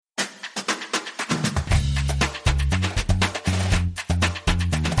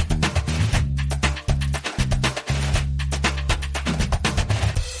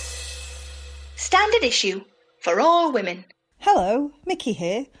Standard Issue for all women. Hello, Mickey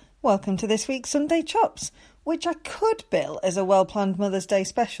here. Welcome to this week's Sunday Chops, which I could bill as a well-planned Mother's Day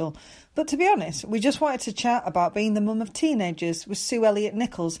special. But to be honest, we just wanted to chat about being the mum of teenagers with Sue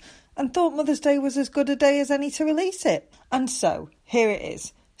Elliott-Nichols and thought Mother's Day was as good a day as any to release it. And so, here it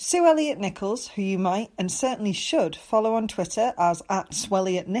is. Sue Elliott-Nichols, who you might and certainly should follow on Twitter as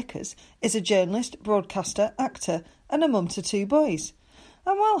 @SwelliotKnickers, is a journalist, broadcaster, actor and a mum to 2 boys.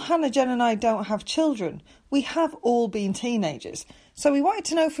 And while Hannah, Jen and I don't have children, we have all been teenagers. So we wanted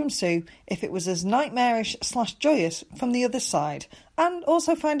to know from Sue if it was as nightmarish/joyous from the other side, and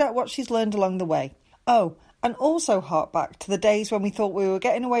also find out what she's learned along the way. Oh, and also hark back to the days when we thought we were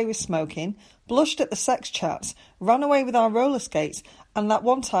getting away with smoking, blushed at the sex chats, ran away with our roller skates, and that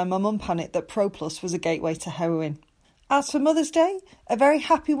one time my mum panicked that Pro Plus was a gateway to heroin. As for Mother's Day, a very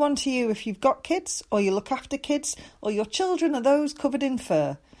happy one to you if you've got kids, or you look after kids, or your children are those covered in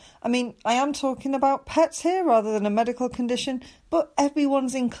fur. I mean, I am talking about pets here rather than a medical condition, but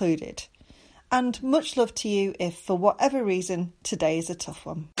everyone's included. And much love to you if, for whatever reason, today is a tough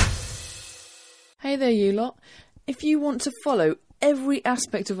one. Hey there, you lot. If you want to follow every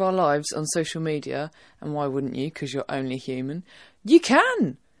aspect of our lives on social media, and why wouldn't you, because you're only human, you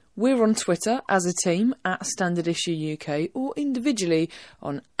can! We're on Twitter as a team @Standard Issue UK, or individually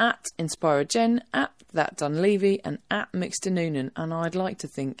on @InspiredGen, @ThatDunLevy and @Mixter and I'd like to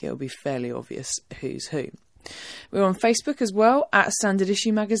think it'll be fairly obvious who's who. We're on Facebook as well @Standard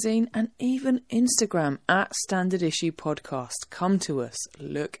Issue Magazine, and even Instagram @Standard Issue Podcast. Come to us,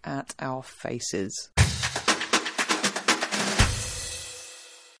 look at our faces.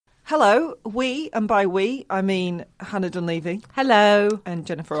 Hello, we, and by we, I mean Hannah Dunleavy. Hello. And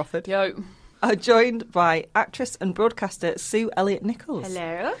Jennifer Offord. Yo. Are joined by actress and broadcaster Sue Elliott-Nichols.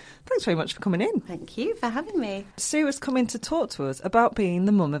 Hello. Thanks very much for coming in. Thank you for having me. Sue has come in to talk to us about being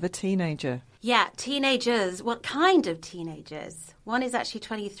the mum of a teenager. Yeah, teenagers. What kind of teenagers? One is actually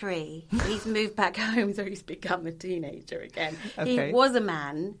 23. He's moved back home, so he's become a teenager again. Okay. He was a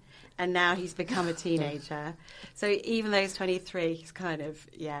man, and now he's become a teenager. So even though he's 23, he's kind of,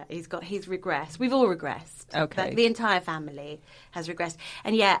 he's regressed. We've all regressed. Okay. The entire family has regressed.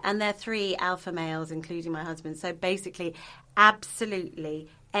 And they're 3 alpha males, including my husband. So basically, absolutely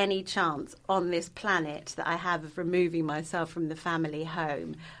any chance on this planet that I have of removing myself from the family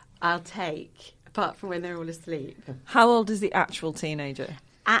home, I'll take, apart from when they're all asleep. How old is the actual teenager?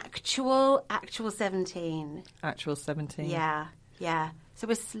 Actual 17. Actual 17. Yeah. So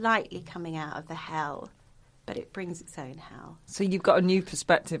we're slightly coming out of the hell, but it brings its own hell. So you've got a new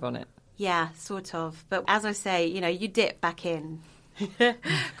perspective on it? Yeah, sort of. But as I say, you dip back in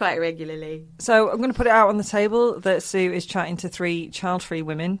quite regularly. So I'm going to put it out on the table that Sue is chatting to 3 child-free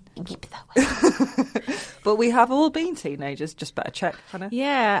women. But we have all been teenagers. Just better check, Hannah.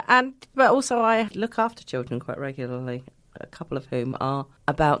 Yeah, but also I look after children quite regularly, a couple of whom are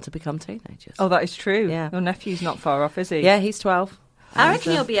about to become teenagers. Oh, that is true. Yeah. Your nephew's not far off, is he? Yeah, he's 12. I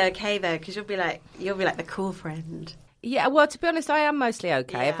reckon you'll be okay though, because you'll be like the cool friend. Yeah, well, to be honest, I am mostly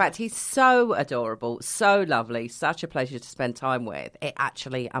okay. Yeah. In fact, he's so adorable, so lovely, such a pleasure to spend time with.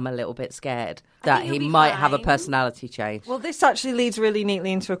 I'm a little bit scared that he might have a personality change. Well, this actually leads really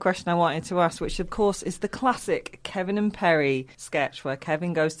neatly into a question I wanted to ask, which, of course, is the classic Kevin and Perry sketch where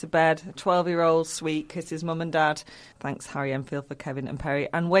Kevin goes to bed, 12-year-old, sweet, kisses mum and dad, thanks Harry Enfield for Kevin and Perry,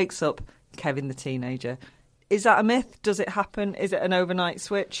 and wakes up Kevin the teenager. Is that a myth? Does it happen? Is it an overnight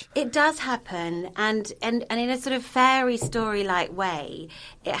switch? It does happen, and in a sort of fairy story-like way,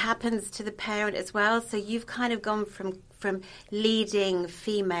 it happens to the parent as well. So you've kind of gone from leading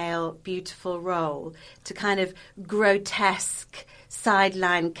female beautiful role to kind of grotesque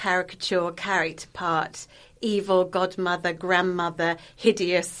sideline caricature character part, evil godmother, grandmother,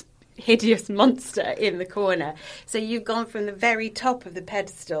 hideous monster in the corner. So you've gone from the very top of the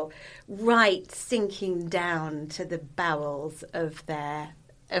pedestal right sinking down to the bowels of their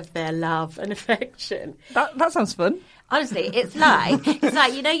love and affection. That sounds fun. Honestly, it's like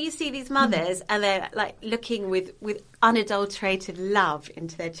you see these mothers and they're like looking with unadulterated love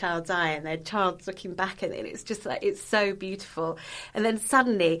into their child's eye, and their child's looking back at it, and it's just like, it's so beautiful. And then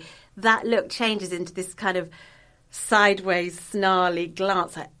suddenly that look changes into this kind of sideways snarly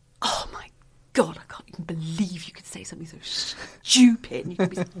glance, like, oh my God, I can't even believe you could say something so stupid. And you could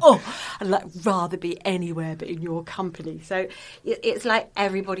be I'd rather be anywhere but in your company. So it's like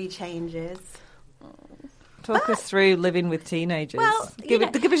everybody changes. Talk us through living with teenagers. Well, give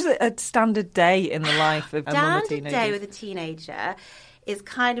us a standard day in the life of a mum of teenagers. Standard day with a teenager is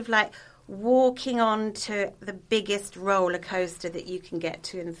kind of like walking on to the biggest roller coaster that you can get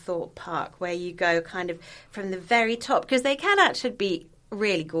to in Thorpe Park, where you go kind of from the very top, because they can actually be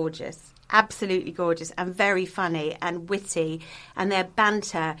really gorgeous. absolutely gorgeous and very funny and witty, and their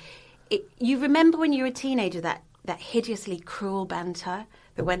banter. You remember when you were a teenager that hideously cruel banter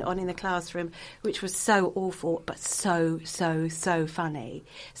that went on in the classroom, which was so awful, but so funny.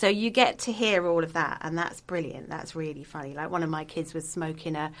 So you get to hear all of that, and that's brilliant. That's really funny. Like, one of my kids was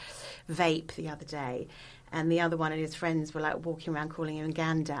smoking a vape the other day, and the other one and his friends were like walking around calling him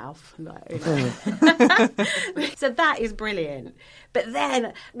Gandalf. So that is brilliant. But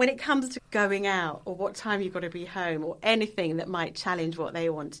then when it comes to going out or what time you've got to be home or anything that might challenge what they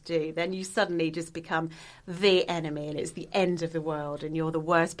want to do, then you suddenly just become the enemy, and it's the end of the world, and you're the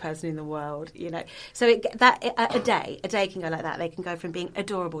worst person in the world, you know. So a day can go like that. They can go from being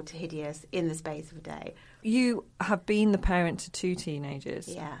adorable to hideous in the space of a day. You have been the parent to 2 teenagers.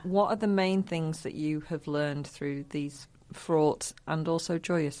 Yeah. What are the main things that you have learned through these fraught and also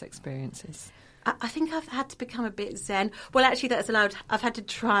joyous experiences? I think I've had to become a bit zen. Well, actually, that's allowed. I've had to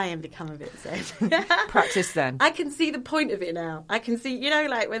try and become a bit zen. Practice zen. I can see the point of it now. I can see, you know,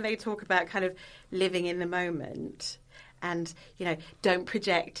 like when they talk about kind of living in the moment and, you know, don't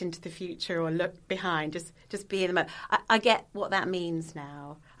project into the future or look behind, just be in the moment. I get what that means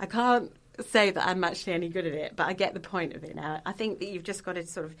now. I can't say that I'm actually any good at it, but I get the point of it now. I think that you've just got to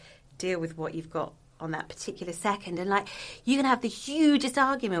sort of deal with what you've got on that particular second, and like, you can have the hugest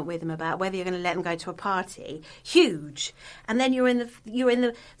argument with them about whether you're going to let them go to a party, huge, and then you're in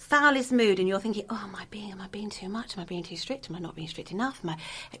the foulest mood, and you're thinking, oh, am I being too much? Am I being too strict? Am I not being strict enough?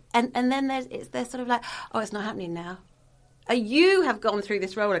 And then they're sort of like, oh, it's not happening now. You have gone through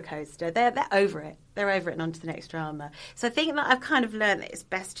this roller coaster. They're over it. They're over it and on to the next drama. So I think that I've kind of learned that it's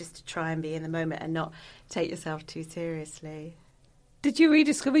best just to try and be in the moment and not take yourself too seriously. Did you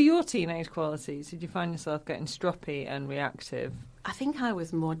rediscover your teenage qualities? Did you find yourself getting stroppy and reactive? I think I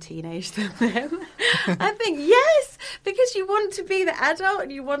was more teenage than them. I think, yes, because you want to be the adult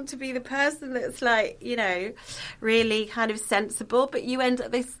and you want to be the person that's like, you know, really kind of sensible, but you end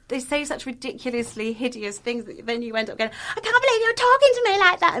up, they say such ridiculously hideous things that then you end up going, I can't believe you're talking to me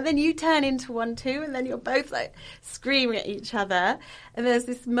like that. And then you turn into one too, and then you're both like screaming at each other. And there's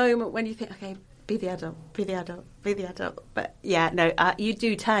this moment when you think, okay, be the adult, be the adult, be the adult. But yeah, no, you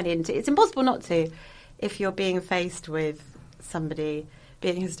do turn into, it's impossible not to if you're being faced with somebody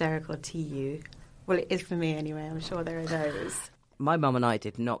being hysterical to you. Well, it is for me anyway. I'm sure there are those. My mum and I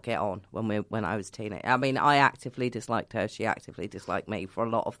did not get on when I was a teenager. I mean, I actively disliked her. She actively disliked me for a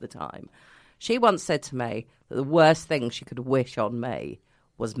lot of the time. She once said to me that the worst thing she could wish on me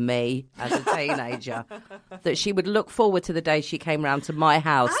was me as a teenager. That she would look forward to the day she came round to my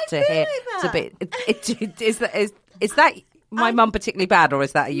house to hear. Is that my mum particularly bad, or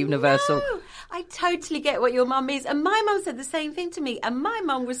is that a universal? No, I totally get what your mum is. And my mum said the same thing to me. And my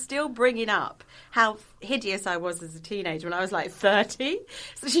mum was still bringing up how hideous I was as a teenager when I was like 30.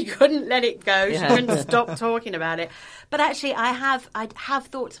 So she couldn't let it go. She couldn't stop talking about it. But actually, I have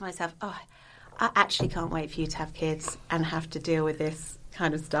thought to myself, oh, I actually can't wait for you to have kids and have to deal with this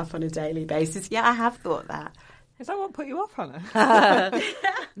kind of stuff on a daily basis. Yeah, I have thought that. Is that what put you off, Hannah?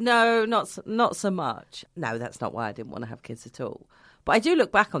 No, not so much. No, that's not why I didn't want to have kids at all. But I do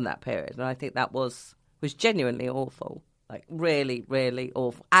look back on that period, and I think that was genuinely awful. Like, really, really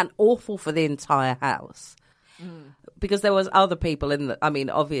awful. And awful for the entire house. Because there was other people in I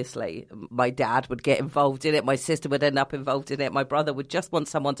mean, obviously, my dad would get involved in it. My sister would end up involved in it. My brother would just want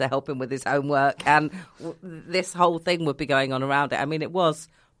someone to help him with his homework. And this whole thing would be going on around it. I mean, it was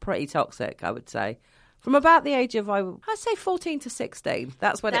pretty toxic, I would say. From about the age of, I'd say 14 to 16.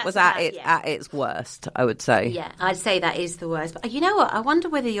 That's when it was at its worst, I would say. Yeah, I'd say that is the worst. But you know what? I wonder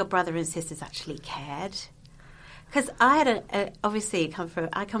whether your brother and sisters actually cared. Because I had obviously come from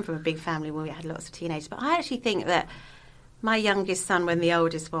a big family where we had lots of teenagers. But I actually think that my youngest son, when the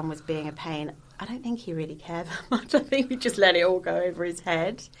oldest one was being a pain, I don't think he really cared that much. I think we just let it all go over his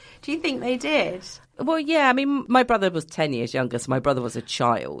head. Do you think they did? Well, yeah, I mean, my brother was 10 years younger, so my brother was a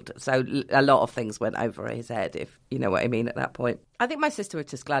child. So a lot of things went over his head, if you know what I mean, at that point. I think my sister was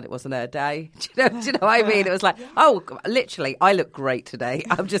just glad it wasn't her day. Do you know what I mean? It was like, oh, literally, I look great today.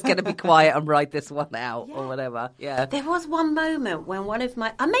 I'm just going to be quiet and ride this one out or whatever. Yeah. There was one moment when one of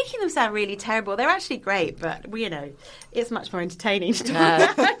my... I'm making them sound really terrible. They're actually great, but, you know, it's much more entertaining to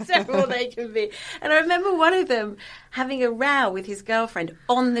talk about how terrible they can be. And I remember one of them having a row with his girlfriend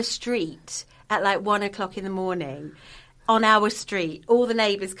on the street at like 1 o'clock in the morning on our street. All the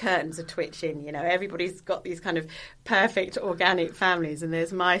neighbours' curtains are twitching, you know. Everybody's got these kind of perfect organic families, and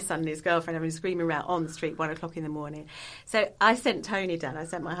there's my son and his girlfriend having a screaming row on the street 1 o'clock in the morning. So I sent Tony down. I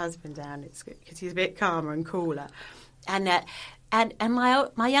sent my husband down because he's a bit calmer and cooler. And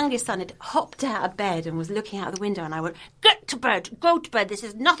my youngest son had hopped out of bed and was looking out the window, and I went, "Get to bed, go to bed. This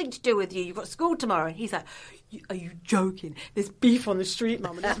has nothing to do with you. You've got school tomorrow." And he's like, "Are you joking? There's beef on the street,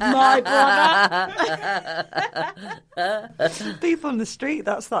 Mum, and it's my brother." Beef on the street,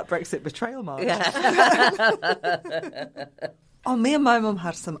 that's that Brexit betrayal march. Oh, me and my mum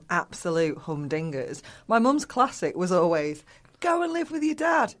had some absolute humdingers. My mum's classic was always, "Go and live with your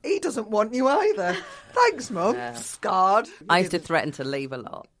dad. He doesn't want you either." Thanks, Mum. Scarred. I used to threaten to leave a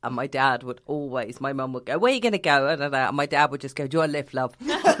lot, and my dad would always, my mum would go, "Where are you going to go?" And my dad would just go, "Do you want a lift, love?"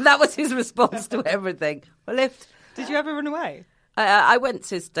 That was his response to everything. A lift. Did you ever run away? I went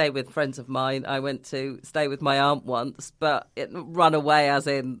to stay with friends of mine. I went to stay with my aunt once, but run away as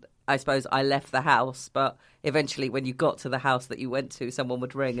in, I suppose I left the house, but eventually when you got to the house that you went to, someone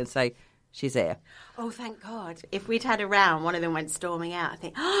would ring and say, "She's here." Oh, thank God. If we'd had a round, one of them went storming out. I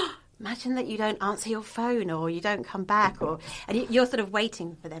think, imagine that you don't answer your phone or you don't come back, and you're sort of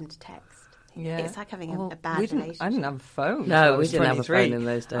waiting for them to text. Yeah. It's like having a bad relationship. I didn't have a phone. No, I we was didn't have a 23. phone in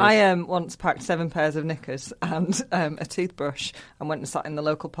those days. I once packed 7 pairs of knickers and a toothbrush and went and sat in the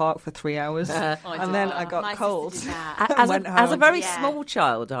local park for 3 hours. And then I got My cold. sister did that. As a very Yeah. small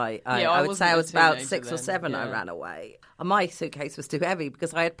child, I would wasn't say I a was about teenager 6 or then, 7. yeah. I ran away. And my suitcase was too heavy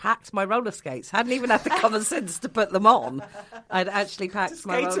because I had packed my roller skates. Hadn't even had the common sense to put them on. I'd actually packed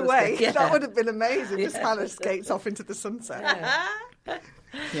my roller Skate away. skates. Yeah. That would have been amazing. Just Hannah skates off into the sunset.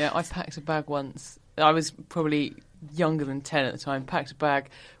 Yeah, I packed a bag once. I was probably younger than 10 at the time. Packed a bag,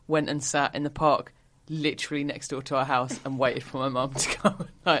 went and sat in the park literally next door to our house and waited for my mum to come.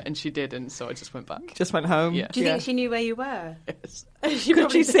 And she didn't, so I just went back. Just went home. Yeah. Do you think she knew where you were? Yes.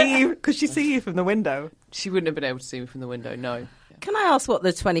 Could she see you from the window? She wouldn't have been able to see me from the window, no. Can I ask what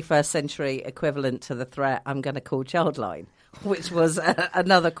the 21st century equivalent to the threat "I'm going to call Childline," which was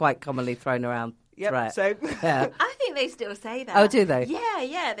another quite commonly thrown around threat? So Yeah. I think they still say that. Oh, do they?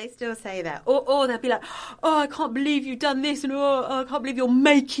 Yeah, they still say that. Or they'll be like, "Oh, I can't believe you've done this," and I can't believe you're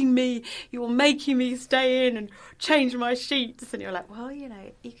making me stay in and change my sheets. And you're like, well,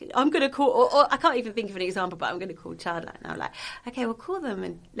 I'm going to call, or I can't even think of an example, but I'm going to call Childline. And I'm like, okay, well, call them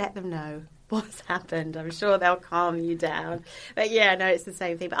and let them know what's happened. I'm sure they'll calm you down. But yeah, no, it's the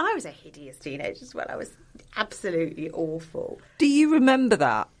same thing. But I was a hideous teenager as well. I was absolutely awful. do you remember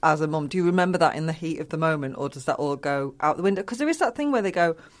that as a mum? Do you remember that in the heat of the moment, or does that all go out the window? Because there is that thing where they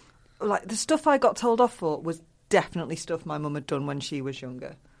go, like, the stuff I got told off for was definitely stuff my mum had done when she was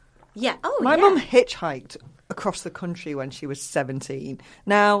younger. Yeah. Oh, My yeah. mum hitchhiked across the country when she was 17.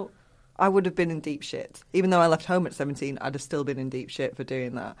 Now, I would have been in deep shit. Even though I left home at 17, I'd have still been in deep shit for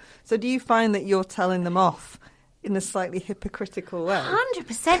doing that. So do you find that you're telling them off in a slightly hypocritical way?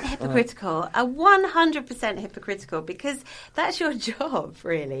 100% hypocritical, 100% hypocritical, because that's your job,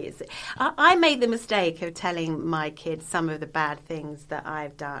 really. I made the mistake of telling my kids some of the bad things that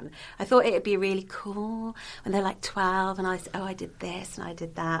I've done. I thought it would be really cool when they're like 12 and I said, "Oh, I did this and I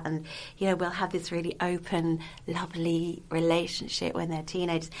did that," and we'll have this really open, lovely relationship when they're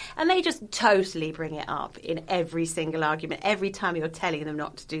teenagers. And they just totally bring it up in every single argument. Every time you're telling them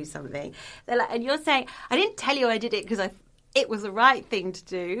not to do something, they're like, and you're saying, "I didn't tell you I did it because it was the right thing to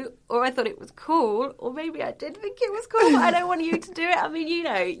do, or I thought it was cool, or maybe I did think it was cool, but I don't want you to do it." I mean, you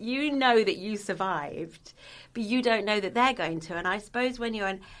know that you survived, but you don't know that they're going to. And I suppose when you're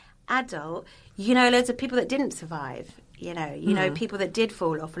an adult, you know loads of people that didn't survive. You know people that did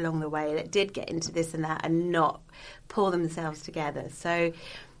fall off along the way, that did get into this and that and not pull themselves together. So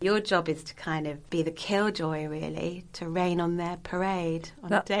your job is to kind of be the killjoy, really, to rain on their parade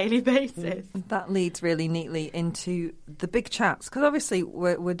on a daily basis. That leads really neatly into the big chats, because obviously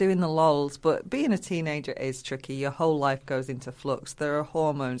we're doing the lols, but being a teenager is tricky. Your whole life goes into flux. There are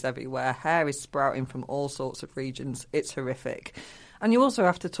hormones everywhere. Hair is sprouting from all sorts of regions. It's horrific. And you also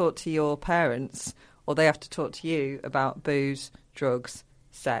have to talk to your parents, or they have to talk to you about booze, drugs,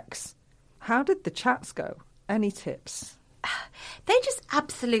 sex. How did the chats go? Any tips? They just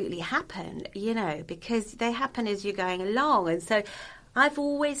absolutely happen, because they happen as you're going along. And so I've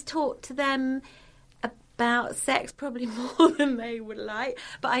always talked to them about sex, probably more than they would like.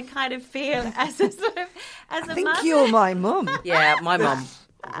 But I kind of feel as a I think mother, you're my mum. Yeah, my mum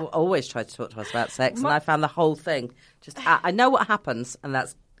always tried to talk to us about sex, and I found the whole thing just, I know what happens, and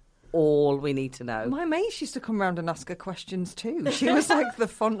that's all we need to know. My mate used to come round and ask her questions too. She was like the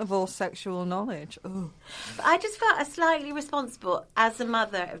font of all sexual knowledge. Ugh. But I just felt slightly responsible as a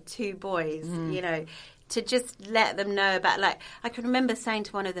mother of 2 boys, to just let them know about, I can remember saying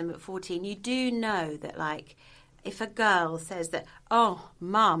to one of them at 14, you do know that, if a girl says that, oh,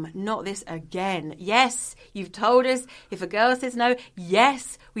 Mum, not this again. Yes, you've told us. If a girl says no,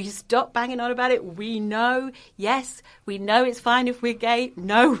 yes, will you stop banging on about it? We know. Yes, we know it's fine if we're gay.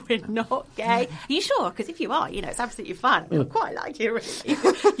 No, we're not gay. Are you sure? Because if you are, it's absolutely fine. I quite like you, really.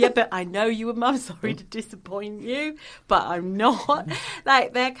 Yeah, but I know you were Mum. Sorry to disappoint you, but I'm not.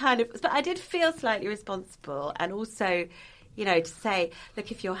 Like, they're kind of... But I did feel slightly responsible, and also... to say,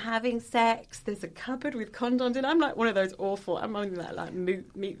 look, if you're having sex, there's a cupboard with condoms in. I'm like one of those awful, I'm only like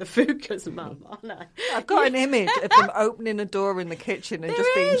Meet the Fukas mum, aren't I? I've got an image of them opening a door in the kitchen and just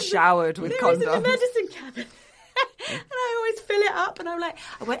being showered with condoms. There is in the medicine cabinet. And I always fill it up, and I'm like,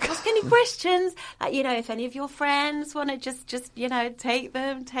 I won't ask any questions. Like, if any of your friends want to just take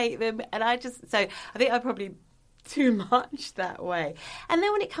them. And I think I'm probably too much that way. And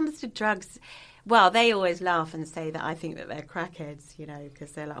then when it comes to drugs... Well, they always laugh and say that I think that they're crackheads,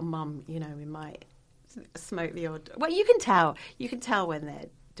 because they're like, Mum, we might smoke the odd... Well, you can tell. You can tell when they're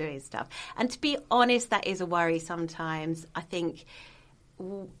doing stuff. And to be honest, that is a worry sometimes. I think...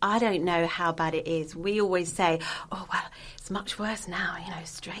 I don't know how bad it is. We always say, oh, well, it's much worse now.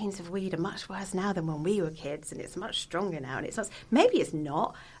 Strains of weed are much worse now than when we were kids, and it's much stronger now. And it's not... Maybe it's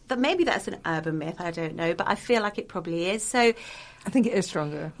not. Maybe that's an urban myth. I don't know. But I feel like it probably is. So... I think it is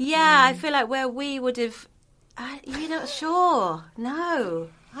stronger. Yeah, I feel like where we would have... you're not sure. No,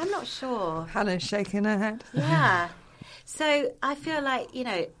 I'm not sure. Hannah's shaking her head. Yeah. So I feel like,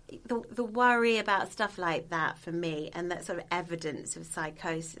 the worry about stuff like that for me, and that sort of evidence of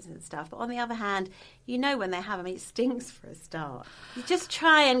psychosis and stuff. But on the other hand, when they have, it stinks for a start. You just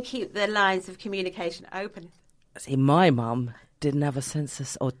try and keep the lines of communication open. See, my mum didn't have a sense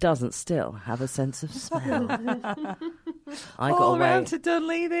of, or doesn't still have a sense of smell. I got all away round to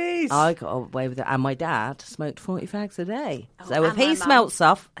Dunleavy's. I got away with it, and my dad smoked 40 fags a day. Oh, So if he smelt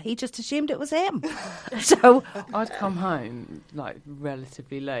stuff, he just assumed it was him. So I'd come home like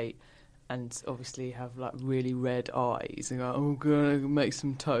relatively late, and obviously have like really red eyes, and go, "I'm gonna make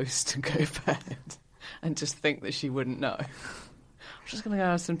some toast and go to bed," and just think that she wouldn't know. I'm just going to go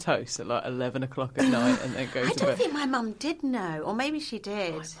have some toast at like 11 o'clock at night and then go to bed. I don't think my mum did know, or maybe she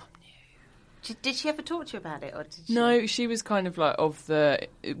did. My mum knew. Did she ever talk to you about it, or did she? No, she was kind of like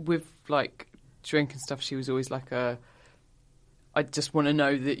with like drink and stuff. She was always like I just want to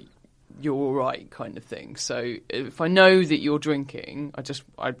know that you're all right kind of thing. So if I know that you're drinking, I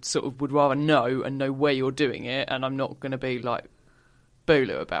sort of would rather know and know where you're doing it, and I'm not going to be like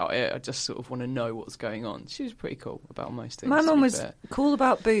bolo about it. I just sort of want to know what's going on. She was pretty cool about most things. My mum was cool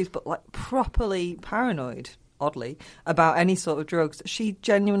about booze, but like properly paranoid, oddly, about any sort of drugs. She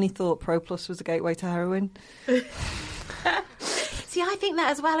genuinely thought Pro Plus was a gateway to heroin. See, I think that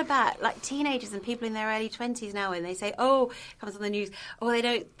as well about like teenagers and people in their early 20s now, when they say, oh, it comes on the news,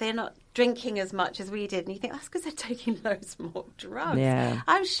 they're not drinking as much as we did. And you think, that's because they're taking loads more drugs. Yeah.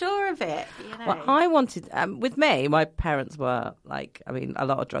 I'm sure of it. Well, I wanted, with me, my parents were like, a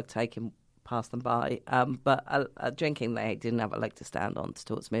lot of drug taking passed them by, but drinking, they didn't have a leg to stand on to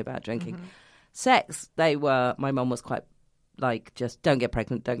talk to me about drinking. Mm-hmm. Sex, my mum was quite like, just don't get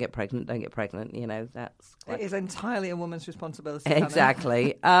pregnant. That's it is entirely a woman's responsibility.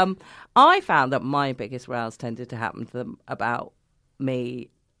 Exactly. I found that my biggest rows tended to happen to them about me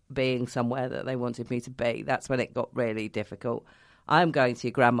being somewhere that they wanted me to be. That's when it got really difficult. I'm going to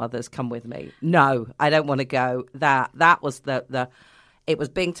your grandmother's, come with me. No, I don't want to go. That was it was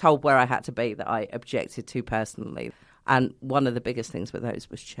being told where I had to be that I objected to personally. And one of the biggest things with those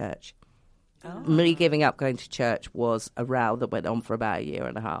was church. Oh. Me giving up going to church was a row that went on for about a year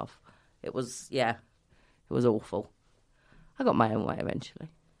and a half. It was awful. I got my own way eventually.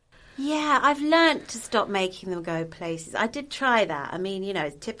 Yeah, I've learnt to stop making them go places. I did try that.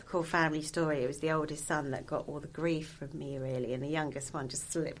 Typical family story. It was the oldest son that got all the grief from me, really, and the youngest one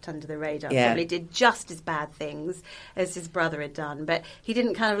just slipped under the radar. Yeah. Probably did just as bad things as his brother had done, but he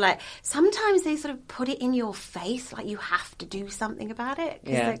didn't kind of like... Sometimes they sort of put it in your face, like you have to do something about it,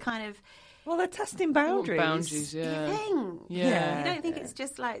 because they're kind of... Well, they're testing boundaries. Boundaries, yeah. You think? Yeah. You don't think it's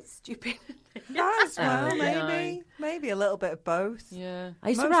just like stupid? As well, maybe a little bit of both. Yeah. I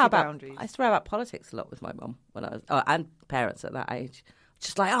used to row about politics a lot with my mum when I was, and parents at that age.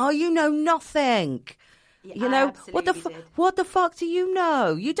 Just like, oh, you know nothing. Yeah, what the fuck do you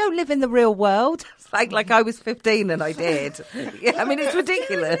know? You don't live in the real world. It's like I was 15 and I did. It's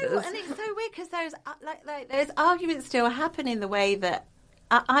ridiculous. And it's so weird because there's arguments still happen in the way that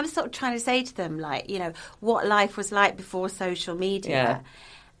I'm sort of trying to say to them, what life was like before social media. Yeah.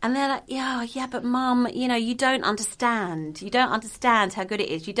 And they're like, yeah, but Mum, you don't understand. You don't understand how good it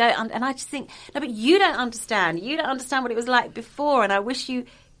is. And I just think, no, but you don't understand. You don't understand what it was like before. And I wish you'd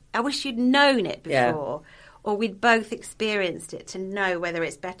known it before. or we'd both experienced it to know whether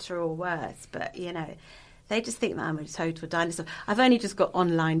it's better or worse. But, you know, they just think that I'm a total dinosaur. I've only just got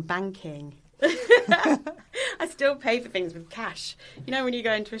online banking. I still pay for things with cash. You know, when you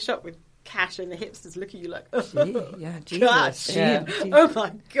go into a shop with cash and the hipsters look at you like, oh, yeah, Jesus. Cash. Yeah. Oh,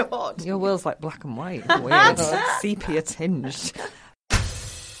 my God. Your world's like black and white. Weird. Sepia tinged.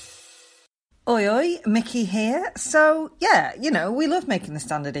 Oi, oi, Mickey here. So, yeah, you know, we love making the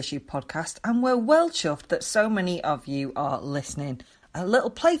Standard Issue podcast and we're well chuffed that so many of you are listening. A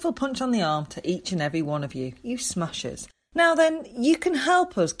little playful punch on the arm to each and every one of you, you smashers. Now then, you can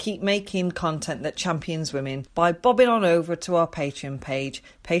help us keep making content that champions women by bobbing on over to our Patreon page,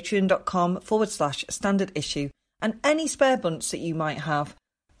 patreon.com/standard issue, and any spare bunch that you might have,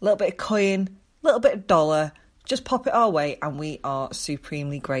 a little bit of coin, a little bit of dollar, just pop it our way and we are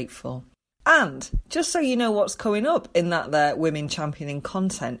supremely grateful. And just so you know what's coming up in that there women championing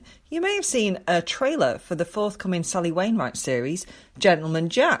content, you may have seen a trailer for the forthcoming Sally Wainwright series, Gentleman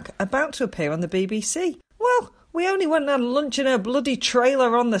Jack, about to appear on the BBC. Well, we only went and had lunch in a bloody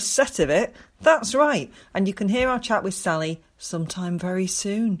trailer on the set of it. That's right. And you can hear our chat with Sally sometime very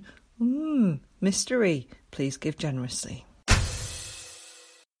soon. Mystery. Please give generously.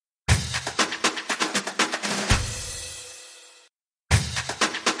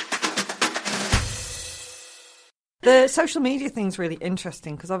 The social media thing's really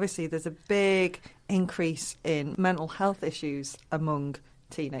interesting because obviously there's a big increase in mental health issues among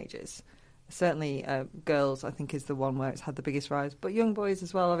teenagers. Certainly girls, I think, is the one where it's had the biggest rise, but young boys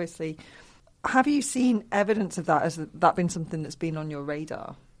as well, obviously. Have you seen evidence of that? Has that been something that's been on your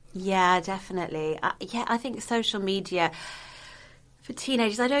radar? Yeah, definitely. I think social media for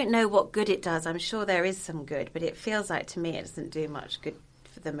teenagers, I don't know what good it does. I'm sure there is some good, but it feels like to me it doesn't do much good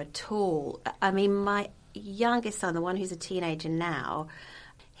for them at all. I mean, my youngest son, the one who's a teenager now,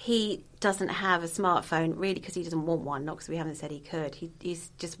 he doesn't have a smartphone really because he doesn't want one, not because we haven't said he could. He's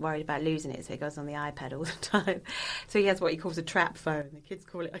just worried about losing it, so he goes on the iPad all the time. So he has what he calls a trap phone. The kids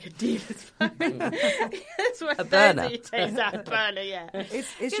call it like a dealer's phone. A burner. A burner, yeah.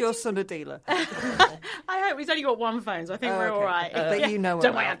 Is your son a dealer? I hope he's only got one phone, so I think we're all right. But you know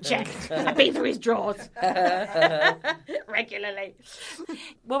Don't worry, I've checked. I've been through his drawers regularly.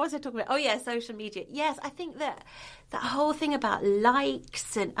 What was I talking about? Oh, yeah, social media. Yes, I think that whole thing about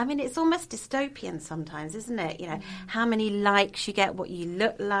likes, and I mean, it's almost dystopian sometimes, isn't it? You know, how many likes you get, what you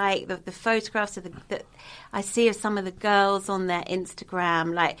look like, the photographs of that I see of some of the girls on their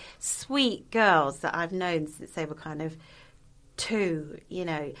Instagram, like sweet girls that I've known since they were kind of 2, you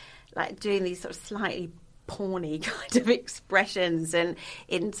know, like doing these sort of slightly porny kind of expressions and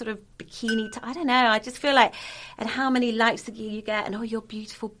in sort of bikini I don't know, I just feel like, and how many likes you get, and oh, you're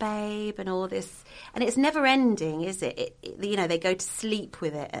beautiful babe, and all this, and it's never ending, is it? You know, they go to sleep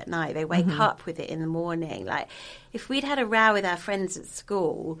with it at night, they wake up with it in the morning. Like, if we'd had a row with our friends at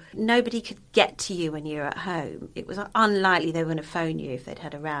school, nobody could get to you when you're at home. It was unlikely they were going to phone you if they'd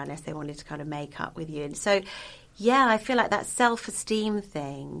had a row unless they wanted to kind of make up with you. And so, yeah, I feel like that self-esteem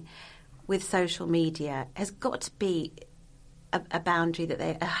thing with social media has got to be a boundary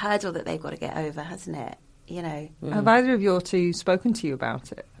a hurdle that they've got to get over, hasn't it? You know. Have either of your two spoken to you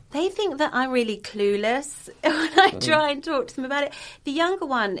about it? They think that I'm really clueless when I try and talk to them about it. The younger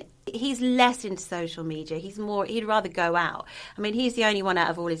one, he's less into social media. He'd rather go out. I mean, he's the only one out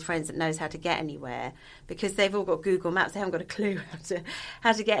of all his friends that knows how to get anywhere because they've all got Google Maps. They haven't got a clue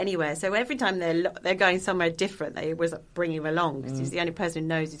how to get anywhere. So every time they're going somewhere different, they always bring him along because he's the only person who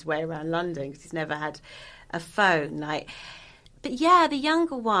knows his way around London because he's never had a phone. But yeah, the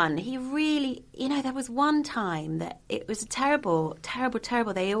younger one, he really, you know, there was one time that it was terrible.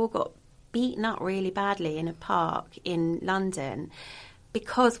 They all got beaten up really badly in a park in London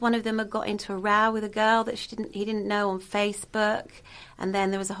because one of them had got into a row with a girl that he didn't know on Facebook. And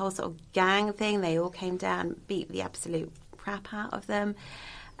then there was a whole sort of gang thing. They all came down, beat the absolute crap out of them.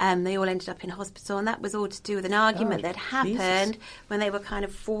 They all ended up in hospital. And that was all to do with an argument that happened when they were kind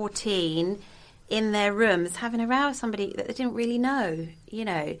of 14 in their rooms having a row with somebody that they didn't really know, you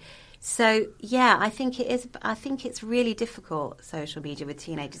know. So, yeah, I think it is. I think it's really difficult, social media, with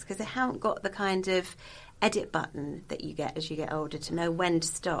teenagers because they haven't got the kind of edit button that you get as you get older to know when to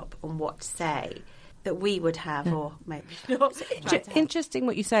stop and what to say that we would have, or maybe not. Interesting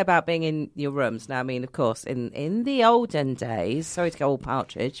what you say about being in your rooms. Now, I mean, of course, in the olden days, sorry to go all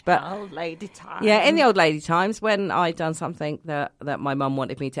Partridge, but old lady times. Yeah, in the old lady times, when I'd done something that my mum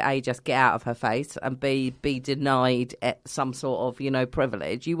wanted me to A, just get out of her face, and B, be denied some sort of, you know,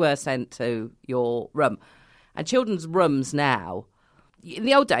 privilege, you were sent to your room. And children's rooms now, in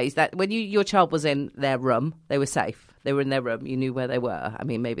the old days, that when your child was in their room, they were safe. They were in their room. You knew where they were. I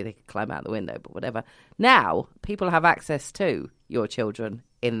mean, maybe they could climb out the window, but whatever. Now, people have access to your children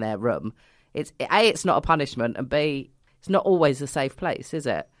in their room. It's A, it's not a punishment, and B, it's not always a safe place, is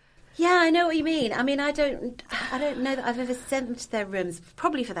it? Yeah, I know what you mean. I mean, I don't know that I've ever sent them to their rooms,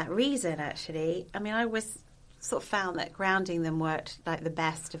 probably for that reason, actually. I mean, I always sort of found that grounding them worked like the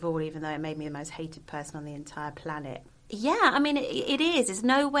best of all, even though it made me the most hated person on the entire planet. Yeah, I mean, it is. There's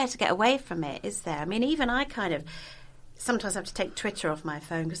nowhere to get away from it, is there? I mean, even I kind of sometimes have to take Twitter off my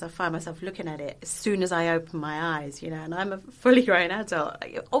phone because I find myself looking at it as soon as I open my eyes, and I'm a fully grown adult.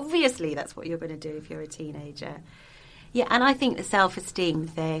 Obviously, that's what you're going to do if you're a teenager. Yeah, and I think the self-esteem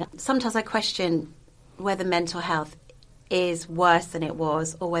thing, sometimes I question whether mental health is worse than it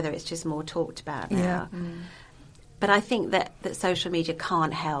was or whether it's just more talked about now. Yeah. But I think that social media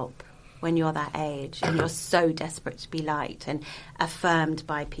can't help when you're that age and you're so desperate to be liked and affirmed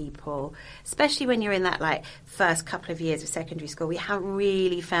by people, especially when you're in that first couple of years of secondary school. We haven't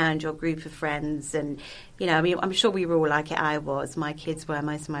really found your group of friends, and I mean, I'm sure we were all like it. I was, my kids were,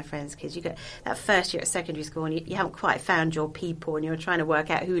 most of my friends' kids. You get that first year at secondary school and you haven't quite found your people, and you're trying to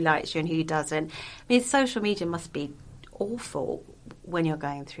work out who likes you and who doesn't. I mean, social media must be awful when you're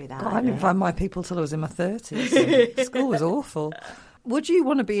going through that. God, I didn't find my people till I was in my 30s. School was awful. Would you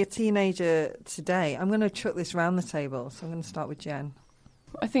want to be a teenager today? I'm going to chuck this round the table, so I'm going to start with Jen.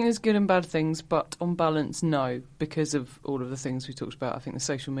 I think there's good and bad things, but on balance, no, because of all of the things we talked about. I think the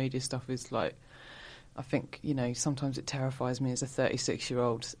social media stuff is I think, sometimes it terrifies me as a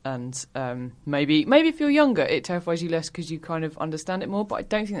 36-year-old, and maybe if you're younger, it terrifies you less because you kind of understand it more, but I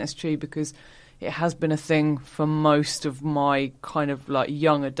don't think that's true because it has been a thing for most of my kind of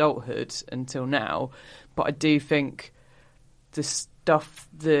young adulthood until now, but I do think the stuff,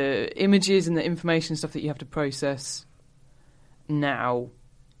 the images and the information stuff that you have to process now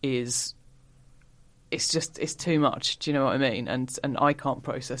it's too much. Do you know what I mean? And I can't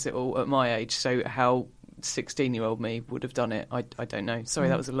process it all at my age. So how 16-year-old me would have done it, I don't know. Sorry,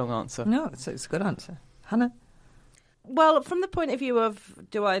 that was a long answer. No, it's a good answer. Hannah? Well, from the point of view of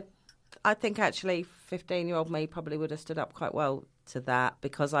I think actually 15-year-old me probably would have stood up quite well to that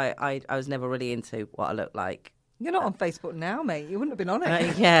because I was never really into what I looked like. You're not on Facebook now, mate. You wouldn't have been on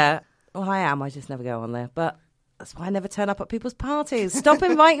it. Yeah. Well, I am. I just never go on there. But that's why I never turn up at people's parties. Stop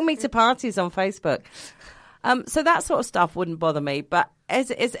inviting me to parties on Facebook. So that sort of stuff wouldn't bother me. But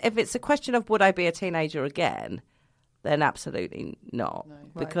if it's a question of would I be a teenager again, then absolutely not. No.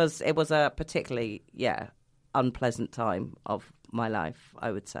 Right. Because it was a particularly, unpleasant time of my life,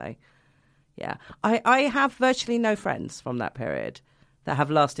 I would say. Yeah. I have virtually no friends from that period that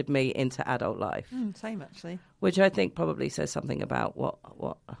have lasted me into adult life. Same, actually. Which I think probably says something about what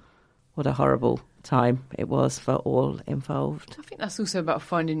a horrible time it was for all involved. I think that's also about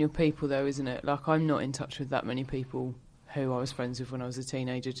finding your people, though, isn't it? I'm not in touch with that many people who I was friends with when I was a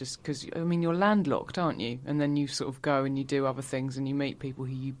teenager, just because, I mean, you're landlocked, aren't you? And then you sort of go and you do other things and you meet people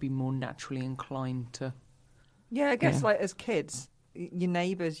who you'd be more naturally inclined to. Yeah, I guess, as kids, your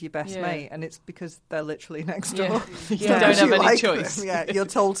neighbour's your best mate, and it's because they're literally next door. You don't have any choice. Them. Yeah, you're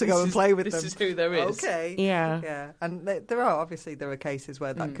told to go and play with them. This is who there is. Okay. Yeah. And there are cases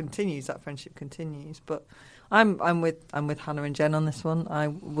where that continues, that friendship continues. But I'm with Hannah and Jen on this one. I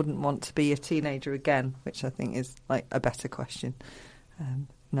wouldn't want to be a teenager again, which I think is a better question.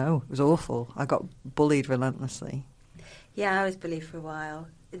 No, it was awful. I got bullied relentlessly. Yeah, I was bullied for a while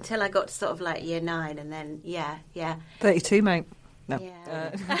until I got to sort of year 9, and then 32, mate. No.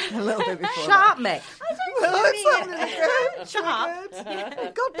 Yeah. A little bit before. Shut up, Mick. I don't Shut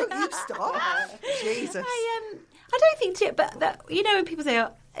up. God, don't you stop. Jesus. I don't think, but when people say,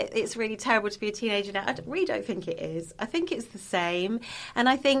 it's really terrible to be a teenager now, I really don't think it is. I think it's the same. And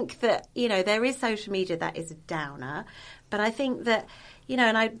I think that, there is social media that is a downer. But I think that,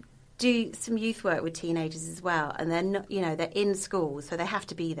 and I do some youth work with teenagers as well, and they're not, they're in school, so they have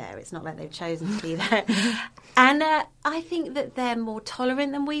to be there. It's not like they've chosen to be there. And I think that they're more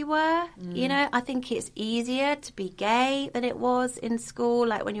tolerant than we were. I think it's easier to be gay than it was in school,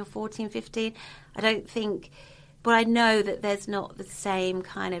 when you're 14, 15. I don't think, but I know that there's not the same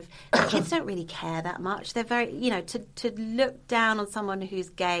kind of, kids don't really care that much. They're very, to look down on someone who's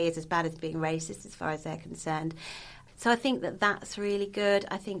gay is as bad as being racist as far as they're concerned. So I think that that's really good.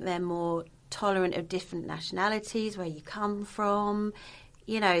 I think they're more tolerant of different nationalities, where you come from,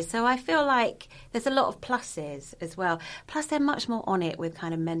 So I feel like there's a lot of pluses as well. Plus, they're much more on it with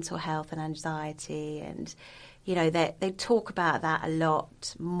kind of mental health and anxiety. And, they talk about that a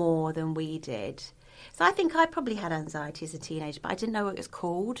lot more than we did. So I think I probably had anxiety as a teenager, but I didn't know what it was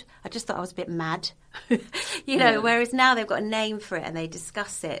called. I just thought I was a bit mad, whereas now they've got a name for it and they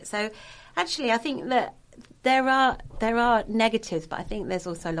discuss it. So actually, I think that there are negatives, but I think there's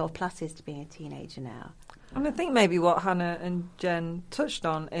also a lot of pluses to being a teenager now. And I think maybe what Hannah and Jen touched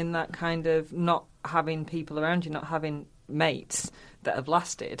on in that kind of not having people around you, not having mates that have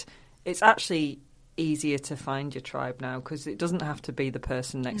lasted, it's actually easier to find your tribe now because it doesn't have to be the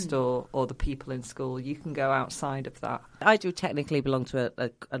person next door or the people in school. You can go outside of that. I do technically belong to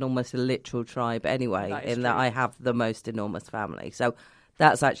an almost a literal tribe anyway, that I have the most enormous family. So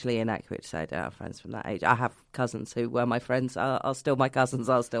that's actually inaccurate to say I don't have friends from that age. I have cousins who were my friends, are still my cousins,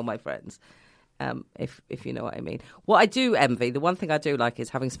 are still my friends. If you know what I mean. What I do envy, the one thing I do like is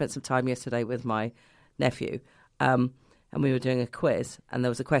having spent some time yesterday with my nephew, and we were doing a quiz, and there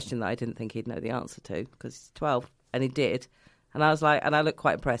was a question that I didn't think he'd know the answer to because he's 12, and he did. And I was like, and I looked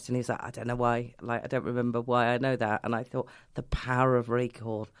quite impressed, and he's like, I don't know why, like, I don't remember why I know that. And I thought, the power of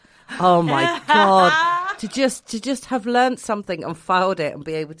recall. Oh my God. To just have learnt something and filed it and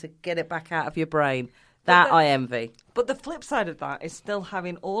be able to get it back out of your brain. That I envy. But the flip side of that is still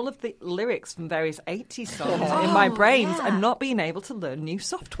having all of the lyrics from various 80s songs in my brains and not being able to learn new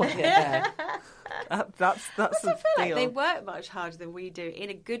software. Yeah. That's I the feel like deal. they work much harder than we do in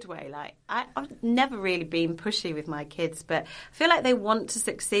a good way. Like I've never really been pushy with my kids, but I feel like they want to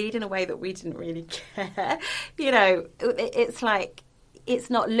succeed in a way that we didn't really care. You know, it's like it's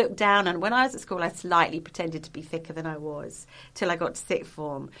not looked down on. When I was at school, I slightly pretended to be thicker than I was till I got to sixth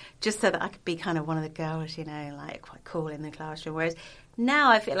form, just so that I could be kind of one of the girls, you know, like quite cool in the classroom. Whereas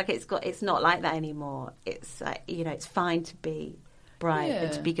now I feel like it's not like that anymore. It's like, you know, it's fine to be bright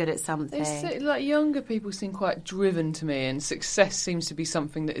and to be good at something. Like younger people seem quite driven to me, and success seems to be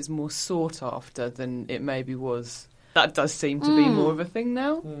something that is more sought after than it maybe was. That does seem to be more of a thing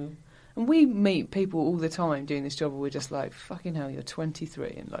now. And we meet people all the time doing this job where we're just like, fucking hell, you're 23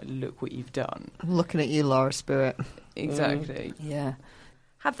 and like, look what you've done. I'm looking at you, Laura Spirit. Exactly. Yeah.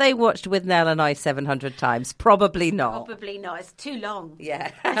 Have they watched With Nell and I 700 times? Probably not. Probably not. It's too long.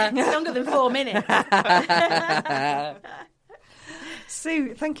 Yeah. It's longer than 4 minutes.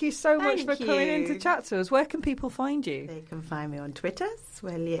 Sue, thank you so much for coming in to chat to us. Where can people find you? They can find me on Twitter,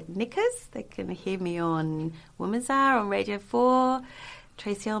 Swelliet Knickers. They can hear me on Woman's Hour on Radio 4,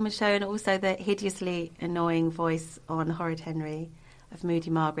 Tracy Ullman Show, and also the hideously annoying voice on Horrid Henry of Moody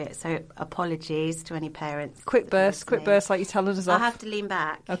Margaret. So apologies to any parents. Quick burst, like you're telling us I'll off. have to lean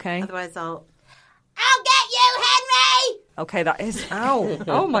back. Okay. Otherwise I'll get you, Henry! Okay, that is... Ow.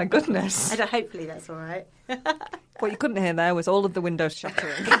 Oh, my goodness. Hopefully that's all right. What you couldn't hear there was all of the windows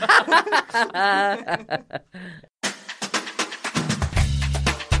shattering.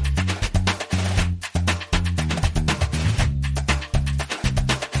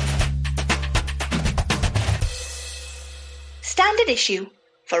 Standard issue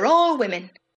for all women.